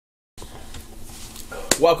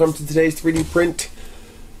Welcome to today's 3D print.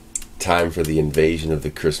 Time for the invasion of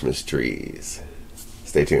the Christmas trees.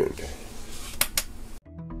 Stay tuned.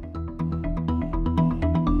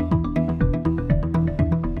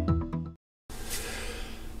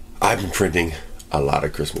 I've been printing a lot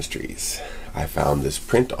of Christmas trees. I found this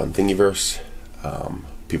print on Thingiverse.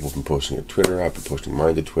 People have been posting it to Twitter. I've been posting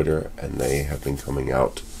mine to Twitter, and they have been coming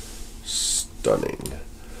out stunning.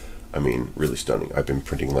 I mean, really stunning. I've been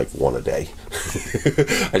printing like one a day.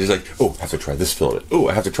 I just like, oh, I have to try this filament. Oh,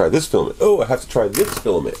 I have to try this filament. Oh, I have to try this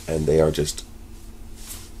filament. And they are just,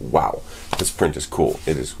 wow. This print is cool.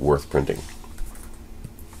 It is worth printing.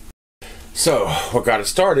 So, what got it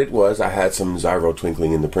started was I had some Ziro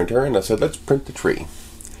Twinkling in the printer, and I said, let's print the tree.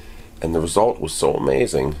 And the result was so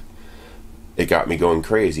amazing, it got me going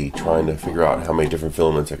crazy trying to figure out how many different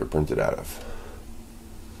filaments I could print it out of.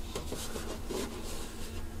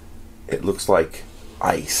 It looks like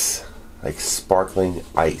ice, like sparkling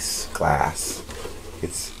ice glass.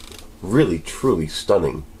 It's really, truly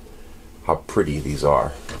stunning how pretty these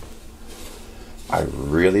are. I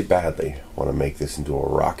really badly want to make this into a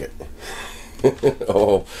rocket.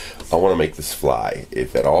 Oh, I want to make this fly.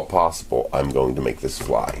 If at all possible, I'm going to make this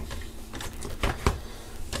fly.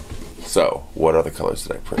 So, what other colors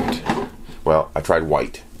did I print? Well, I tried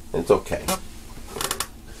white, and it's okay.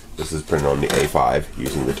 This is printed on the A5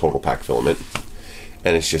 using the TotalPack filament,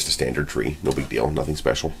 and it's just a standard tree, no big deal, nothing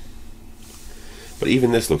special. But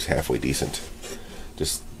even this looks halfway decent.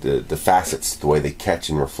 Just the facets, the way they catch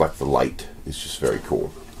and reflect the light is just very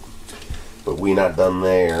cool. But we're not done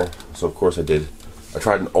there, so of course I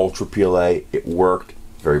tried an Ultra PLA, it worked,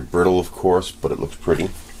 very brittle of course, but it looks pretty.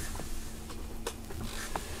 In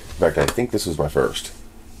fact, I think this was my first.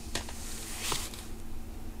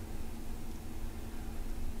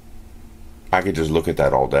 I could just look at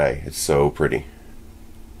that all day. It's so pretty.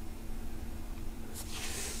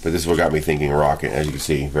 But this is what got me thinking rocket. As you can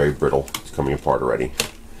see, very brittle. It's coming apart already.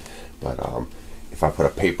 But if I put a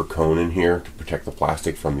paper cone in here to protect the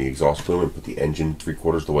plastic from the exhaust plume and put the engine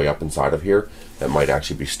 3/4 the way up inside of here, that might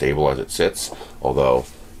actually be stable as it sits. Although,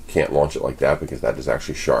 can't launch it like that because that is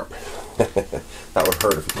actually sharp. That would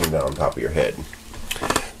hurt if it came down on top of your head.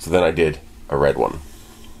 So then I did a red one.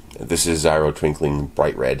 This is Ziro Twinkling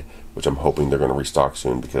Bright Red, which I'm hoping they're going to restock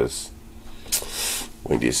soon because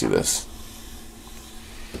when do you see this?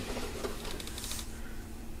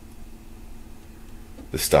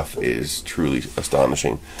 This stuff is truly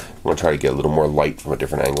astonishing. I'm going to try to get a little more light from a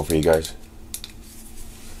different angle for you guys.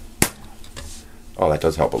 Oh, that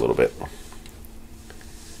does help a little bit.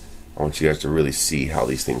 I want you guys to really see how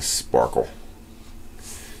these things sparkle.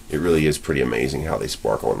 It really is pretty amazing how they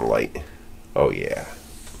sparkle in the light. Oh yeah.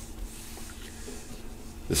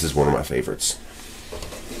 This is one of my favorites.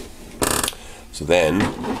 So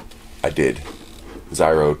then I did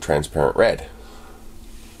Ziro Transparent Red.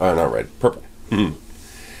 Oh, not red, purple.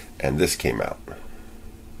 And this came out.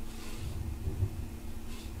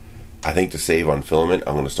 I think to save on filament,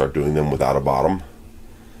 I'm going to start doing them without a bottom.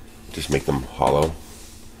 Just make them hollow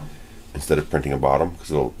instead of printing a bottom, because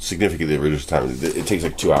it'll significantly reduce the time. It takes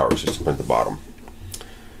like 2 hours just to print the bottom.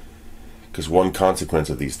 Because one consequence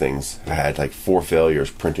of these things, I had like 4 failures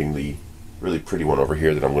printing the really pretty one over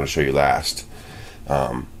here that I'm going to show you last.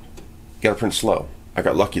 You gotta print slow. I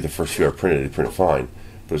got lucky the first few I printed, it printed fine.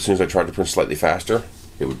 But as soon as I tried to print slightly faster,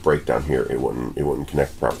 it would break down here. It wouldn't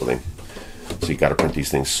connect properly. So you gotta print these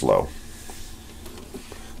things slow.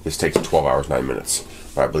 This takes 12 hours, 9 minutes.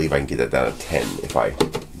 But I believe I can get that down to 10 if I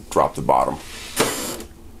drop the bottom.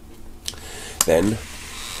 Then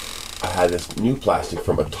I had this new plastic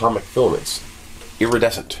from Atomic Filaments,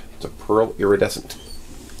 iridescent. It's a pearl iridescent.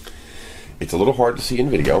 It's a little hard to see in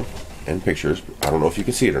video and pictures. I don't know if you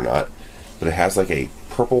can see it or not, but it has like a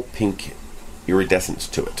purple pink iridescence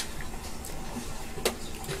to it.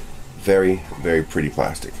 Very, very pretty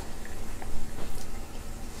plastic.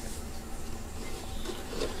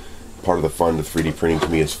 Part of the fun of 3D printing to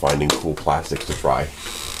me is finding cool plastics to try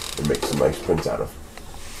and make some nice prints out of.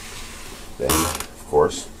 Then, of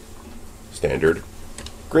course, standard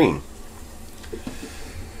green.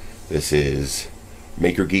 This is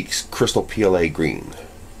Geeks Crystal PLA Green.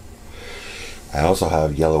 I also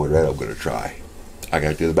have yellow and red I'm going to try. I got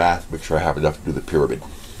to do the bath, make sure I have enough to do the pyramid.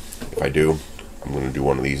 If I do, I'm going to do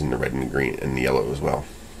one of these in the red and the green and the yellow as well.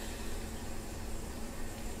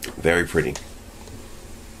 Very pretty.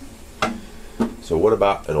 So what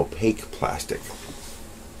about an opaque plastic?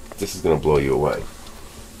 This is going to blow you away.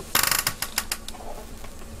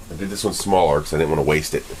 I did this one smaller because I didn't want to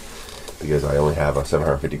waste it, because I only have a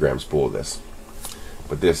 750 gram spool of this.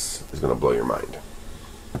 But this is going to blow your mind.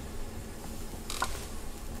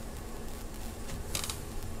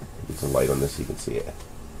 some light on this so you can see it.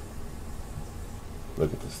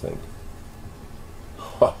 Look at this thing.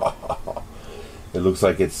 It looks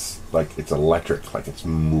like it's electric, like it's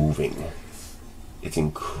moving. It's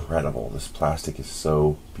incredible. This plastic is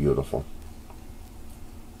so beautiful.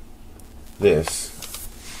 This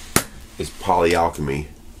is Polyalchemy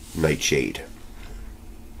Nightshade.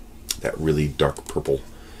 That really dark purple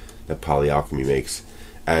that Polyalchemy makes.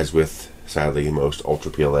 As with, sadly, most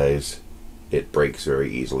Ultra PLAs, it breaks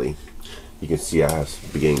very easily. You can see I was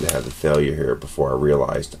beginning to have the failure here before I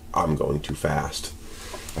realized I'm going too fast.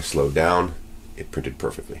 I slowed down, it printed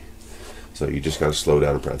perfectly. So you just got to slow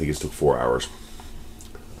down and print. I think it took 4 hours.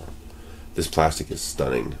 This plastic is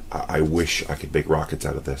stunning. I wish I could make rockets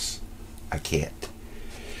out of this. I can't.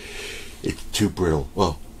 It's too brittle.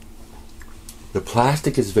 Well, the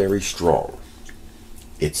plastic is very strong.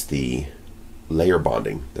 It's the layer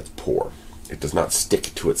bonding that's poor. It does not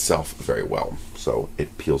stick to itself very well, so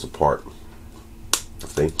it peels apart.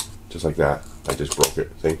 See? Just like that. I just broke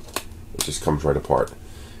it. See? It just comes right apart.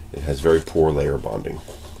 It has very poor layer bonding.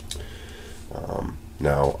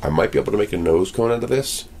 Now, I might be able to make a nose cone out of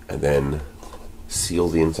this and then seal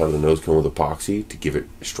the inside of the nose cone with epoxy to give it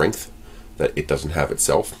strength that it doesn't have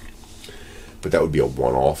itself. But that would be a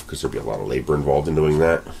one-off because there'd be a lot of labor involved in doing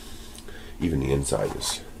that. Even the inside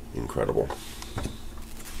is incredible.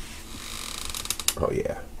 Oh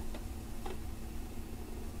yeah.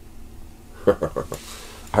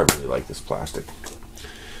 I really like this plastic.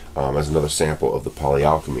 As another sample of the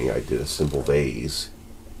Polyalchemy, I did a simple vase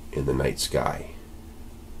in the night sky.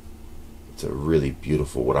 It's a really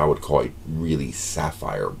beautiful, what I would call a really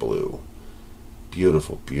sapphire blue.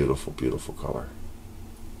 Beautiful, beautiful, beautiful color.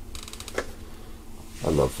 I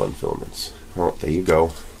love fun filaments. Well, there you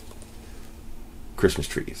go. Christmas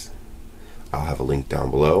trees. I'll have a link down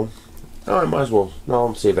below. Oh, I might as well, no,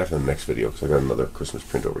 I'll save that for the next video because I got another Christmas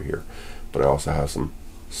print over here. But I also have some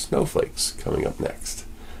snowflakes coming up next.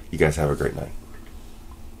 You guys have a great night.